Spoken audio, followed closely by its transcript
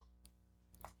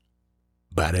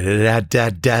The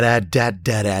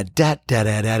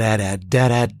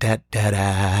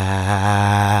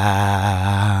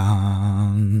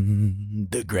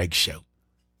Greg Show.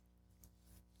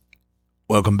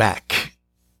 Welcome back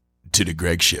to The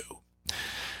Greg Show.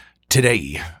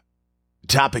 Today,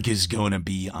 topic is going to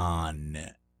be on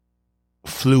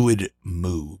fluid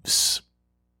moves.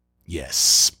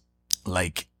 Yes,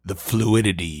 like the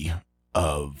fluidity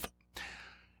of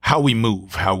how we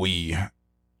move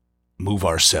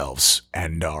ourselves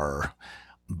and our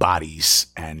bodies,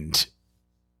 and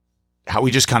how we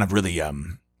just kind of really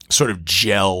sort of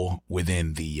gel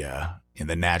within the in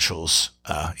the naturals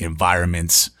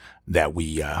environments that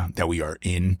we are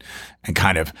in, and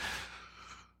kind of,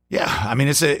 yeah, I mean,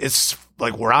 it's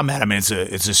like where I'm at. I mean, it's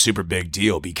a super big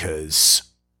deal, because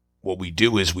what we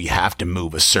do is we have to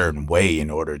move a certain way in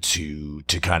order to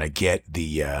kind of get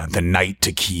the night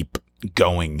to keep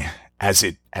going as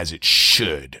it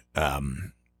should,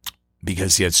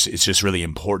 because it's just really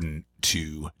important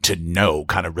to know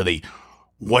kind of really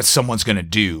what someone's going to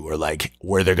do, or like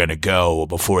where they're going to go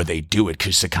before they do it,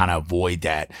 because to kind of avoid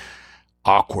that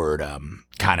awkward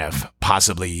kind of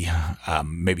possibly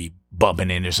maybe bumping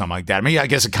into something like that. I mean, I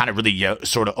guess it kind of really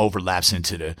sort of overlaps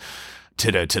into the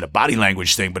body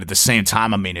language thing, but at the same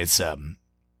time, I mean, it's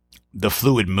the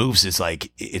fluid moves is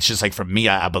like, it's just like, for me,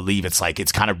 I believe it's like,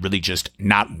 it's kind of really just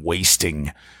not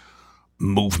wasting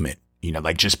movement, you know,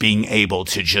 like just being able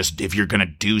to just, if you're going to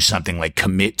do something, like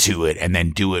commit to it and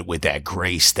then do it with that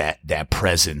grace, that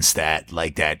presence, that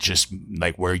like that, just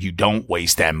like where you don't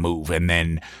waste that move. And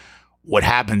then what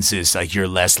happens is like, you're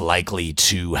less likely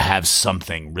to have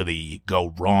something really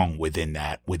go wrong within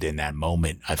that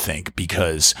moment, I think,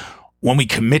 because when we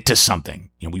commit to something,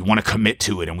 you know, we want to commit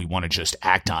to it and we want to just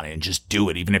act on it and just do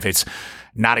it, even if it's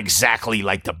not exactly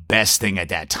like the best thing at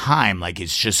that time. Like,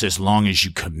 it's just as long as you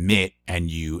commit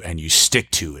and you stick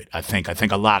to it. I think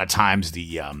a lot of times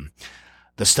the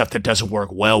stuff that doesn't work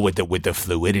well with the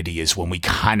fluidity is when we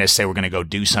kind of say we're going to go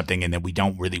do something and then we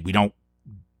don't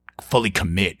fully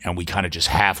commit, and we kind of just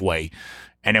halfway,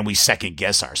 and then we second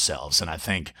guess ourselves. And I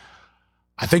think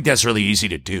that's really easy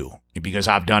to do, because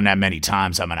I've done that many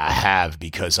times. I mean, I have,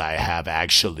 because I have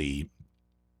actually,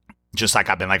 just like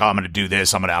I've been like, oh, I'm going to do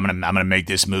this. I'm going to make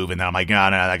this move. And then I'm like, no,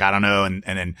 like, I don't know. And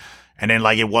then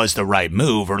like, it was the right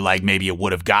move, or like maybe it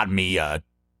would have gotten me, to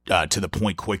the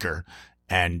point quicker.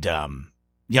 And, yeah,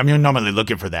 I mean, you're normally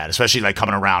looking for that, especially like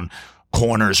coming around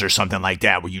corners or something like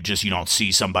that, where you don't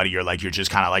see somebody, or like you're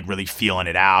just kind of like really feeling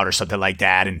it out or something like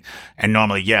that. And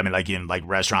normally, yeah, I mean, like in like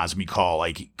restaurants, we call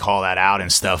that out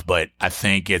and stuff. But I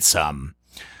think it's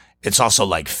also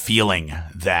like feeling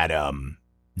that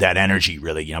energy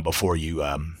really, you know, before you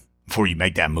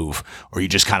make that move, or you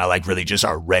just kind of like really just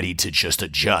are ready to just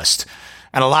adjust.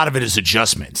 And a lot of it is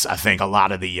adjustments. I think a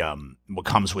lot of the what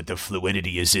comes with the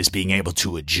fluidity is being able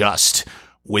to adjust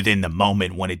within the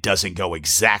moment when it doesn't go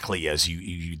exactly as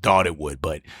you thought it would.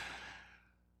 But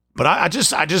I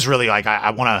just really like, I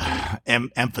want to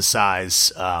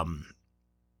emphasize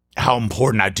how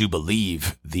important I do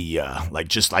believe the like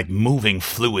just like moving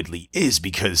fluidly is,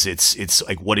 because it's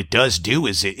like what it does do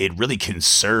is it really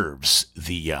conserves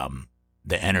the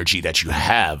energy that you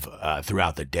have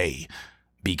throughout the day,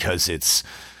 because it's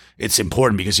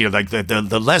important, because, you know, like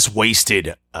the less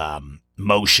wasted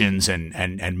motions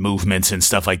and movements and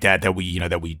stuff like that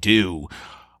we do,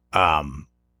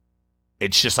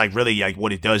 it's just like really like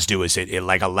what it does do is it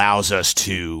like allows us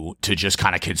to just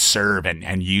kind of conserve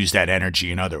and use that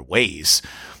energy in other ways.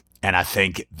 And I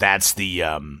think that's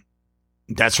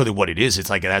really what it is.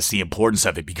 It's like, that's the importance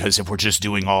of it, because if we're just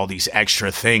doing all these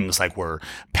extra things, like we're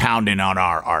pounding on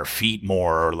our feet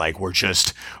more, or like we're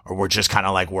just kind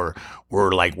of like we're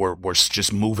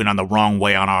just moving on the wrong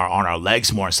way on our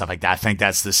legs more and stuff like that. I think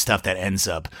that's the stuff that ends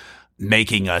up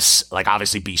making us like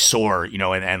obviously be sore, you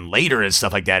know, and later and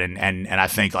stuff like that. And I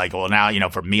think like, well, now, you know,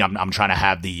 for me, I'm trying to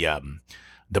have the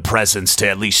presence to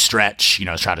at least stretch, you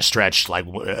know, try to stretch like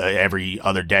every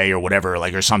other day or whatever,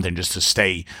 like, or something, just to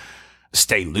stay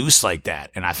loose like that.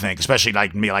 And I think, especially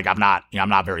like me, like I'm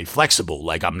not very flexible,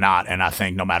 like I'm not. And I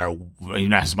think no matter, you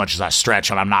know, as much as I stretch,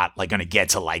 I'm not like going to get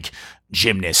to like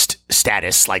gymnast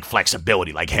status, like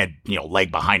flexibility, like head, you know,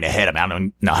 leg behind the head. I mean, I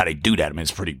don't know how they do that. I mean,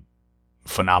 it's pretty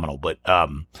phenomenal, but,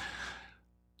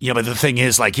 yeah, but the thing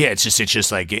is, like, yeah, it's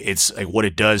just like, it's like what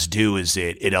it does do is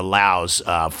it allows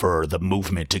for the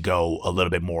movement to go a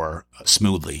little bit more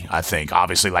smoothly, I think,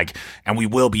 obviously, like, and we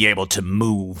will be able to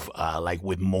move like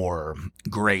with more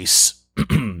grace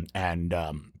and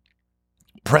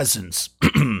presence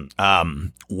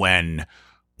when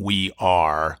we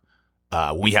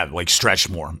have like stretched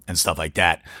more and stuff like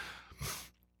that.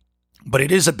 but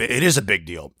it is a big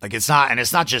deal. Like it's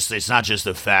not just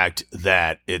the fact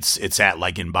that it's at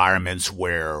like environments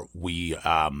where we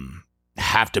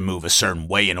have to move a certain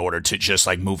way in order to just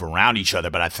like move around each other.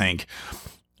 But I think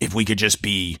if we could just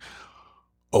be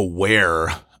aware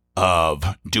of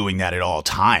doing that at all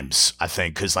times, I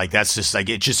think, because like that's just like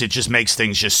it just makes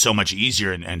things just so much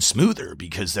easier and smoother,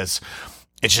 because it's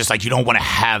just like you don't want to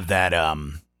have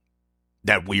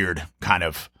that weird kind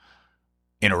of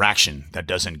interaction that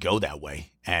doesn't go that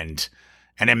way. And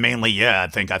then mainly, yeah, I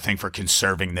think for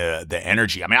conserving the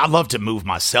energy. I mean, I love to move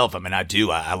myself. I mean, I do.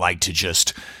 I like to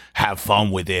just have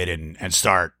fun with it and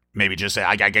start maybe just,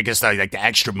 I guess like the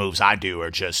extra moves I do are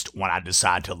just when I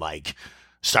decide to like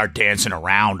start dancing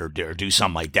around or do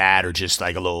something like that, or just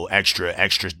like a little extra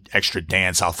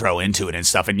dance I'll throw into it and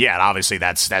stuff. And yeah, obviously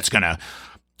that's going to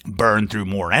burn through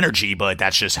more energy, but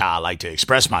that's just how I like to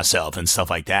express myself and stuff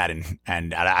like that.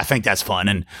 And I think that's fun.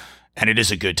 And it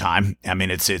is a good time. I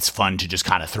mean, it's fun to just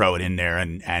kind of throw it in there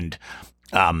and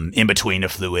in between the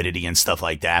fluidity and stuff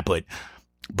like that.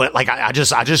 But like, I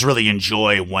just really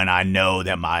enjoy when I know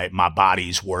that my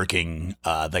body's working,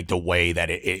 like the way that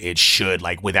it should,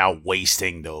 like without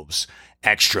wasting those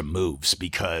extra moves,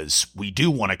 because we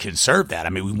do want to conserve that. I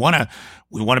mean, we want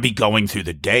to be going through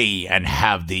the day and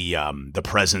have the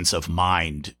presence of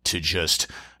mind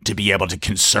to be able to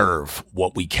conserve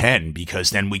what we can, because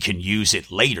then we can use it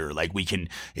later. Like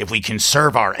if we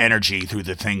conserve our energy through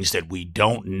the things that we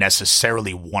don't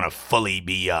necessarily want to fully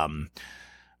be,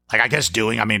 like, I guess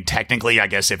doing, I mean, technically, I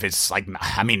guess if it's like,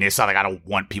 I mean, it's not like I don't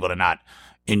want people to not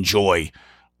enjoy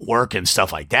work and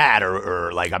stuff like that,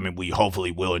 or like, I mean, we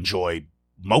hopefully will enjoy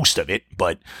most of it,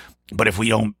 but if we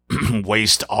don't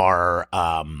waste our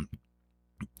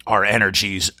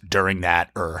energies during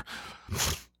that, or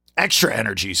extra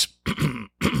energies,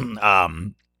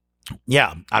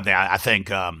 yeah, I think,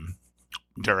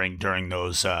 during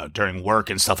those, during work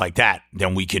and stuff like that,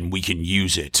 then we can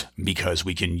use it, because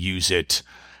we can use it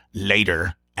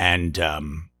later and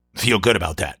feel good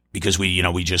about that, because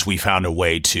we found a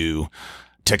way to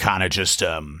kind of just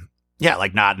yeah,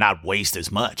 like not waste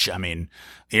as much. I mean,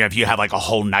 if you have like a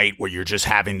whole night where you're just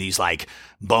having these like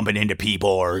bumping into people,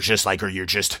 or you're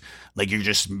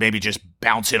just maybe just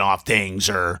bouncing off things,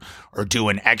 or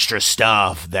doing extra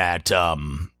stuff that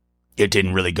it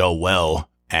didn't really go well,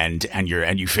 and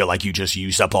you feel like you just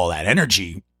used up all that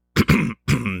energy,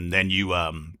 then you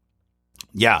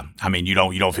yeah, I mean, you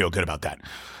don't feel good about that.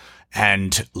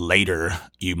 And later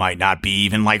you might not be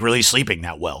even like really sleeping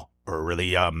that well, or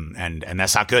really, and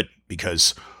that's not good,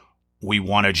 because we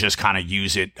want to just kind of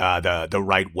use it, the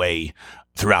right way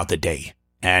throughout the day.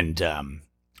 And,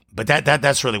 but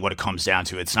that's really what it comes down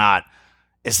to. It's not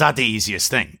the easiest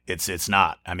thing. It's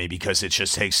not, I mean, because it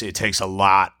takes a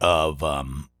lot of,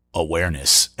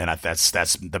 awareness. And that's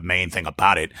the main thing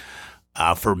about it.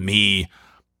 For me,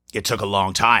 it took a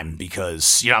long time,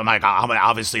 because, like,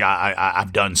 obviously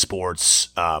I've done sports,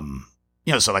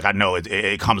 so like I know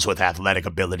it comes with athletic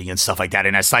ability and stuff like that.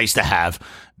 And that's nice to have,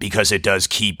 because it does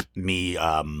keep me,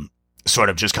 sort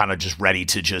of just kind of just ready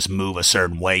to just move a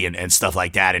certain way and stuff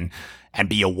like that. And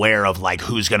be aware of like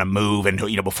who's going to move, and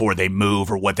before they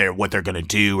move, or what they're going to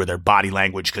do, or their body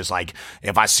language. Cause like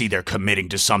if I see they're committing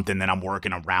to something, then I'm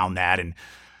working around that. And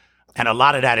a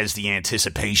lot of that is the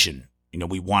anticipation.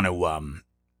 We want to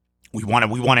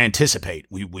anticipate.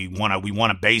 We want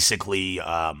to basically,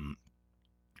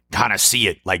 kind of see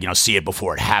it, like, see it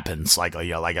before it happens, like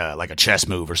a chess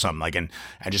move or something, like, and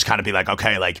just kind of be like,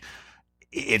 okay, like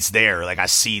it's there. Like I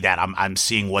see that I'm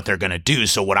seeing what they're going to do.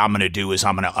 So what I'm going to do is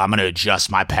I'm going to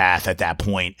adjust my path at that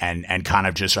point, and kind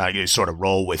of just sort of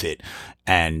roll with it.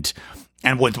 And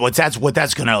what that's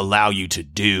going to allow you to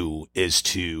do is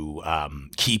to,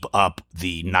 keep up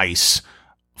the nice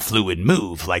fluid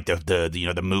move, like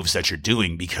the moves that you're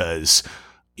doing, because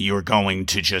you're going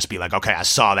to just be like, okay, I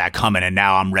saw that coming, and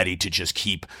now I'm ready to just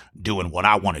keep doing what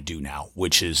I want to do now,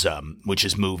 which is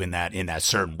move in that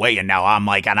certain way. And now I'm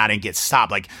like, and I didn't get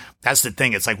stopped. Like that's the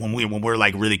thing. It's like when we're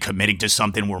like really committing to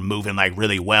something, we're moving like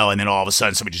really well, and then all of a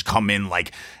sudden somebody just come in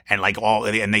like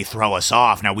and they throw us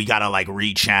off. Now we gotta like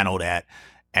rechannel that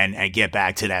and get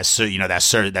back to that, so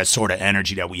that sort of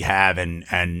energy that we have,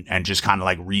 and just kind of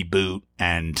like reboot.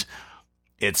 And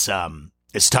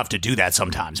it's tough to do that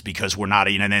sometimes, because we're not,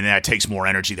 and then that takes more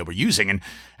energy that we're using.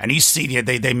 And these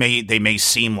they may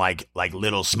seem like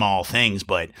little small things,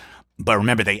 but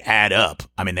remember, they add up.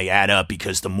 I mean, they add up,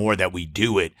 because the more that we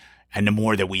do it, and the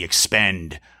more that we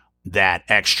expend that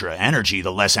extra energy,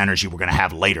 the less energy we're going to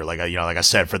have later. Like, like I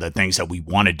said, for the things that we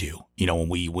want to do, when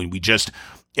we just,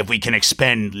 if we can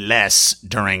expend less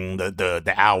during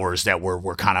the hours that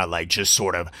we're kind of like just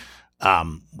sort of,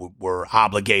 we're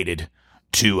obligated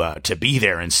to be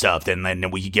there and stuff,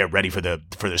 then we can get ready for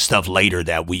the stuff later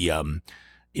that we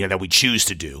that we choose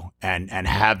to do, and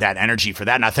have that energy for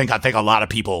that. And I think a lot of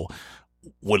people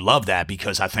would love that,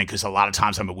 because because a lot of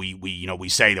times, I mean, we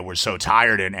say that we're so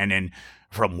tired and then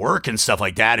from work and stuff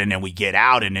like that, and then we get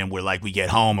out, and then we get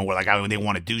home, and we're like, they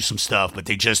want to do some stuff, but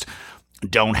they just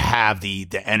don't have the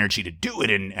energy to do it.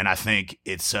 And I think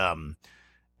it's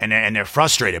and they're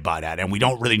frustrated by that, and we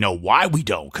don't really know why we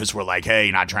don't, because we're like,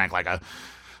 hey, I drank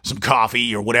some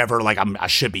coffee or whatever, I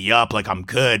should be up, I'm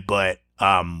good, but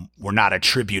we're not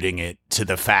attributing it to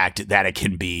the fact that it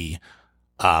can be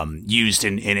used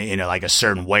in a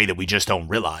certain way that we just don't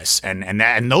realize,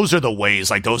 and those are the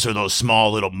ways, those are those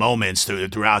small little moments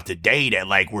throughout the day that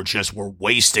we're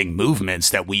wasting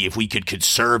movements, that if we could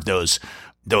conserve those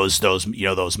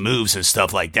moves and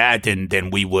stuff like that, then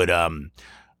we would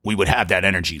have that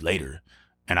energy later.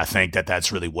 And I think that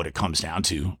that's really what it comes down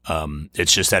to.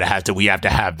 It's just that we have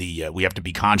to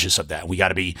be conscious of that. We got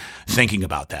to be thinking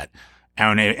about that.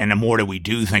 And the more that we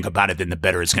do think about it, then the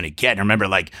better it's going to get. And remember,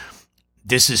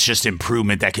 this is just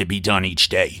improvement that can be done each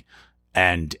day.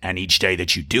 And each day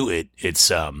that you do it, it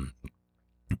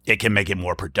can make it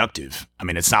more productive. I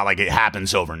mean, it's not like it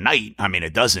happens overnight. I mean,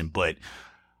 it doesn't, but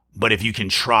if you can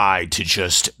try to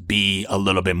just be a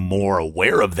little bit more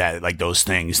aware of that, those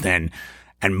things, then,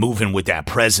 and moving with that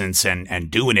presence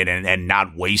and doing it, and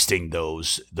not wasting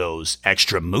those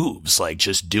extra moves,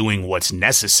 just doing what's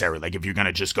necessary. If you're going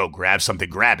to just go grab something,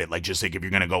 grab it. If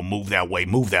you're going to go move that way,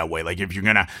 move that way. If you're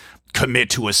going to commit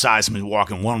to a seismic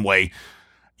walking one way,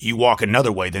 you walk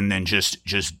another way, then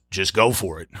just go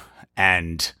for it.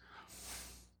 And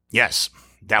yes,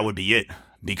 that would be it,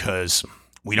 because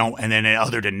we don't. And then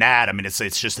other than that, I mean, it's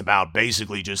just about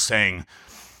basically just saying,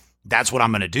 that's what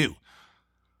I'm going to do.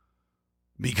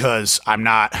 Because I'm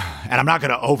not going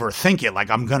to overthink it.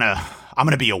 I'm going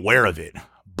to be aware of it,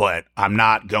 but I'm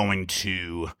not going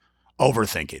to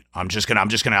overthink it. I'm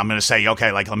going to say,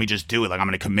 okay, let me just do it. I'm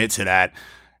going to commit to that,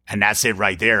 and that's it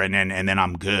right there. And then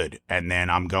I'm good. And then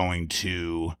I'm going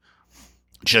to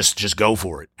just go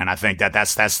for it. And I think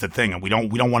that's the thing. And we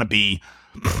don't want to be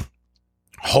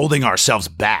holding ourselves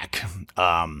back,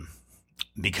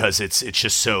 because it's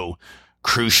just so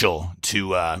crucial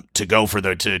to go for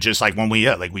just when we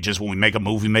make a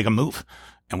move, we make a move,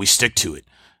 and we stick to it,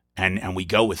 and we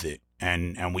go with it,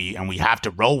 and we have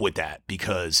to roll with that,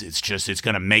 because it's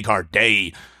going to make our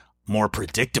day more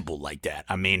predictable like that.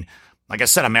 I mean, like I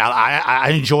said, I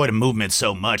enjoy the movement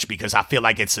so much, because I feel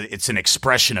like it's an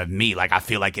expression of me. I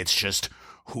feel like it's just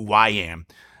who I am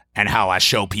and how I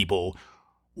show people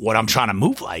what I'm trying to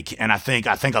move like. And I think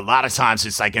a lot of times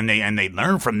it's and they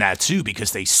learn from that too,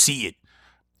 because they see it.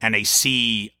 And they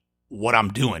see what I'm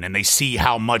doing, and they see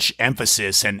how much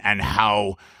emphasis and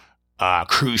how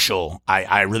crucial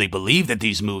I really believe that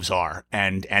these moves are.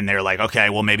 And they're like, okay,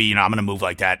 well, maybe, I'm going to move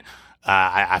like that.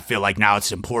 I feel like now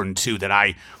it's important too that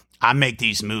I make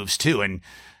these moves too. And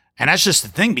that's just the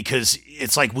thing, because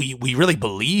it's we really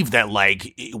believe that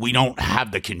we don't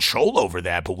have the control over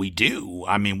that, but we do.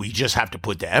 I mean, we just have to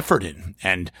put the effort in,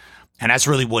 and that's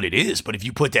really what it is. But if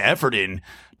you put the effort in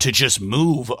to just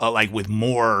move with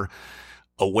more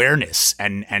awareness,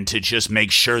 and to just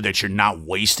make sure that you're not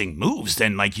wasting moves,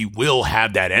 then you will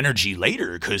have that energy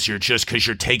later, because you're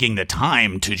taking the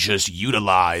time to just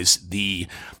utilize the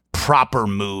proper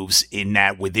moves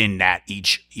within that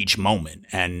each moment.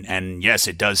 And yes,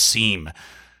 it does seem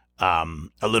a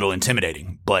little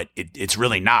intimidating, but it's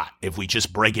really not, if we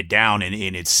just break it down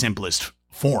in its simplest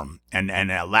form, and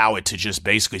allow it to just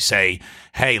basically say,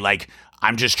 hey,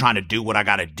 I'm just trying to do what I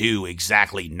got to do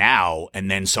exactly now, and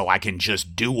then so I can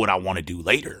just do what I want to do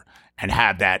later, and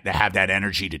have that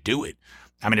energy to do it.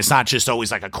 I mean, it's not just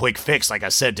always a quick fix, like I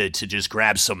said, to just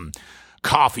grab some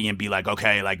coffee and be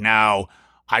okay, now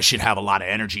I should have a lot of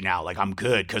energy now. I'm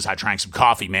good because I drank some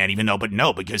coffee, man.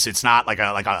 Because it's not like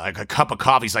a cup of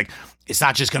coffee. It's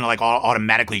not just gonna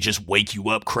automatically just wake you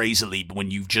up crazily when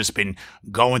you've just been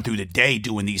going through the day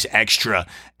doing these extra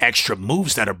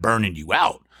moves that are burning you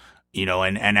out.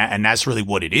 And that's really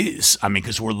what it is. I mean,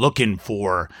 because we're looking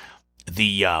for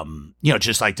the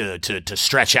just to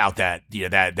stretch out that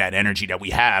that energy that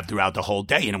we have throughout the whole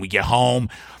day, and we get home.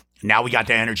 Now we got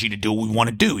the energy to do what we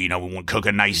want to do. We want to cook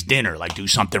a nice dinner, do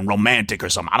something romantic or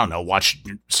something. I don't know, watch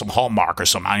some Hallmark or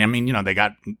something. I mean, they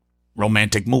got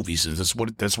romantic movies, and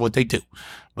that's what they do.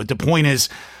 But the point is,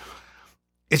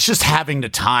 it's just having the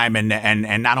time,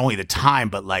 and not only the time,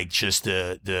 but just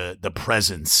the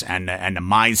presence and the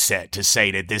mindset to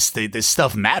say that this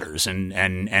stuff matters, and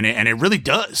it really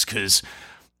does, because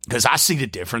I see the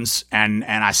difference, and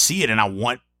I see it, and I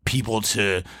want people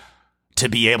to to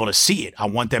be able to see it. I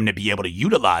want them to be able to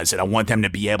utilize it. I want them to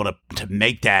be able to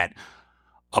make that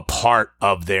a part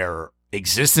of their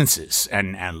existences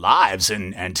and lives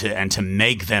and to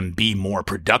make them be more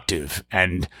productive.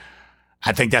 And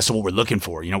I think that's what we're looking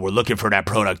for. We're looking for that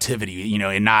productivity,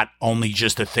 and not only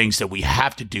just the things that we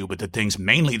have to do, but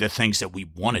mainly the things that we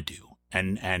want to do.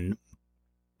 And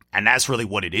that's really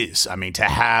what it is. I mean, to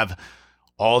have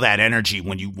all that energy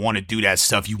when you want to do that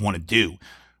stuff you want to do,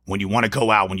 when you want to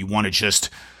go out, when you want to just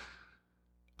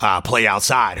play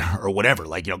outside or whatever,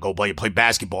 like, go play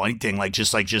basketball, anything,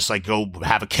 just go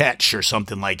have a catch or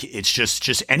something. Like, it's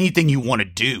just anything you want to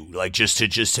do, like just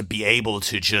to be able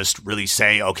to just really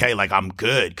say, okay, like, I'm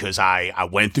good because I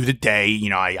went through the day,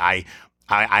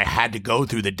 I had to go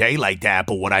through the day like that.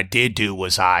 But what I did do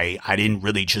was I didn't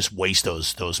really just waste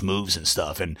those moves and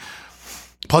stuff. And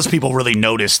plus, people really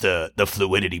notice the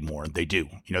fluidity more. They do.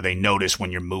 They notice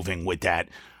when you're moving with that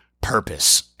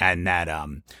purpose and that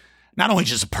not only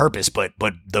just a purpose, but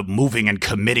the moving and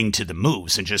committing to the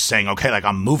moves and just saying, okay, like,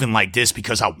 I'm moving like this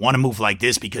because I want to move like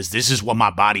this because this is what my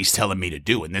body's telling me to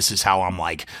do. And this is how I'm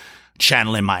like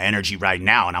channeling my energy right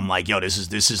now. And I'm like, yo, this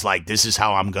is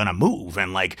how I'm going to move.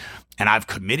 And I've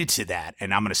committed to that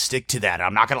and I'm going to stick to that.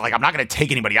 I'm not going to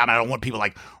take anybody out. I don't want people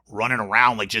like running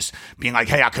around, like just being like,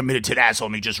 hey, I committed to that. So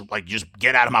let me just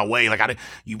get out of my way. Like,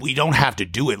 we don't have to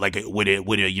do it like with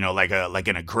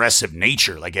an aggressive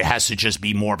nature. Like, it has to just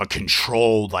be more of a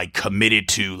controlled, like, committed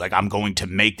to, like, I'm going to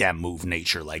make that move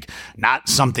nature. Like, not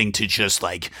something to just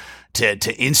like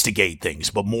to instigate things,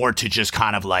 but more to just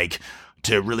kind of like,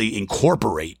 to really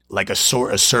incorporate like a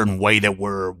certain way that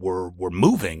we're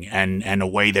moving and a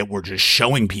way that we're just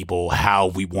showing people how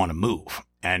we want to move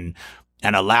and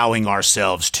allowing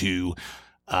ourselves to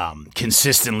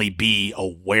consistently be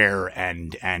aware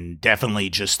and definitely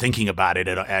just thinking about it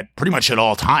at pretty much at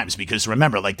all times. Because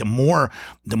remember, like, the more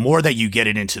that you get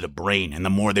it into the brain and the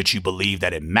more that you believe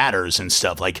that it matters and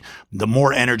stuff, like, the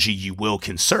more energy you will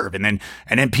conserve. And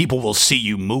then people will see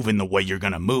you moving the way you're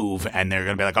going to move. And they're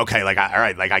going to be like, okay, like, all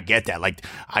right, like, I get that. Like,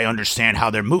 I understand how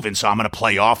they're moving. So I'm going to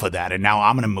play off of that. And now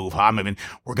I'm going to move how I'm moving.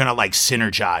 We're going to like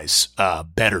synergize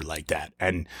better like that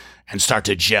and start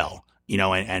to gel.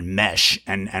 And mesh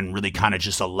and really kind of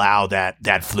just allow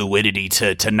that fluidity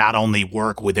to not only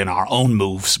work within our own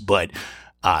moves, but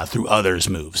through others'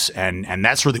 moves. And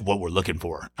that's really what we're looking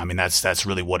for. I mean, that's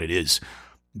really what it is,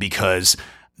 because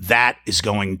that is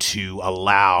going to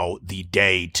allow the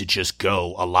day to just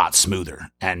go a lot smoother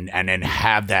and then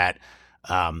have that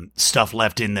stuff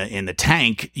left in the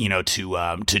tank,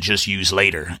 to just use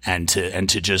later and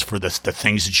to just for the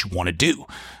things that you want to do.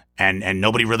 And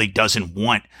nobody really doesn't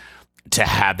want to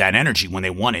have that energy when they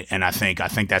want it. And I think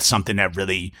that's something that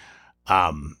really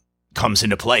comes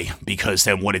into play, because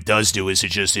then what it does do is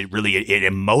it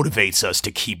motivates us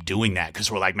to keep doing that.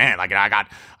 Cause we're like, man, like, I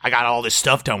got all this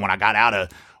stuff done when I got out of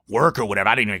work or whatever.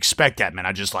 I didn't even expect that, man.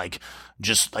 I just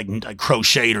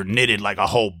crocheted or knitted like a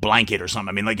whole blanket or something.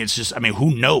 I mean, like, it's just, I mean,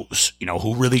 who knows,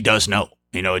 who really does know,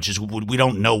 it just, we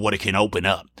don't know what it can open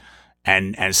up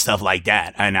and stuff like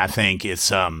that. And I think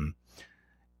it's,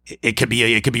 it could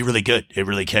be really good. It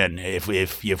really can if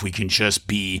we can just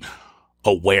be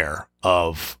aware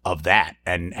of that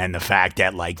and the fact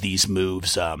that, like, these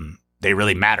moves they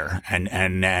really matter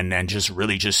and just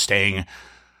really just staying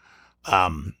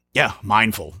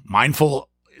mindful.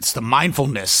 It's the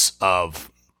mindfulness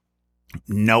of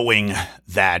knowing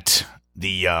that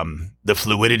the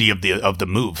fluidity of the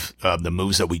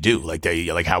moves that we do,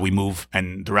 like how we move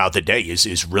and throughout the day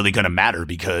is really going to matter,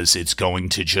 because it's going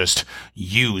to just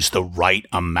use the right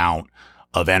amount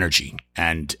of energy.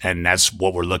 And that's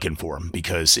what we're looking for,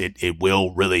 because it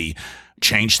will really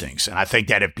change things. And I think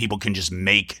that if people can just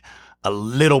make a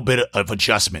little bit of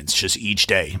adjustments just each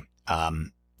day,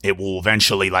 it will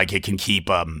eventually, like, it can keep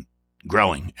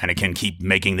growing and it can keep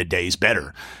making the days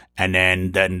better. And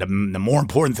then the more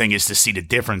important thing is to see the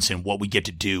difference in what we get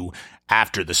to do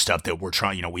after the stuff that we're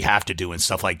trying, we have to do and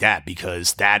stuff like that,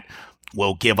 because that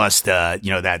will give us the,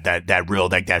 that real,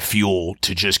 like, that fuel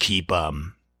to just keep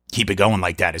it going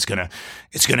like that. It's going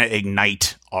to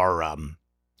ignite our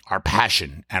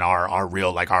passion and our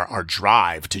real, like, our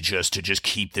drive to just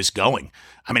keep this going.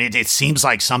 I mean, it seems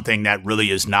like something that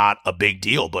really is not a big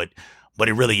deal, but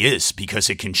it really is,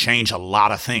 because it can change a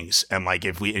lot of things. And, like,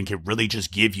 it can really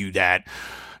just give you that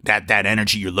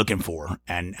energy you're looking for.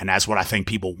 And that's what I think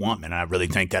people want, man. And I really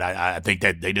think that I think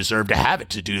that they deserve to have it,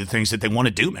 to do the things that they want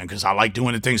to do, man, because I like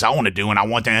doing the things I want to do and I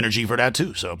want the energy for that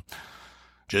too. So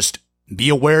just be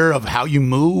aware of how you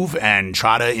move and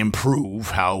try to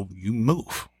improve how you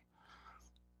move.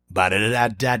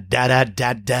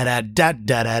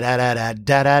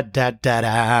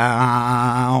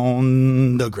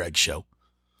 The Greg Show.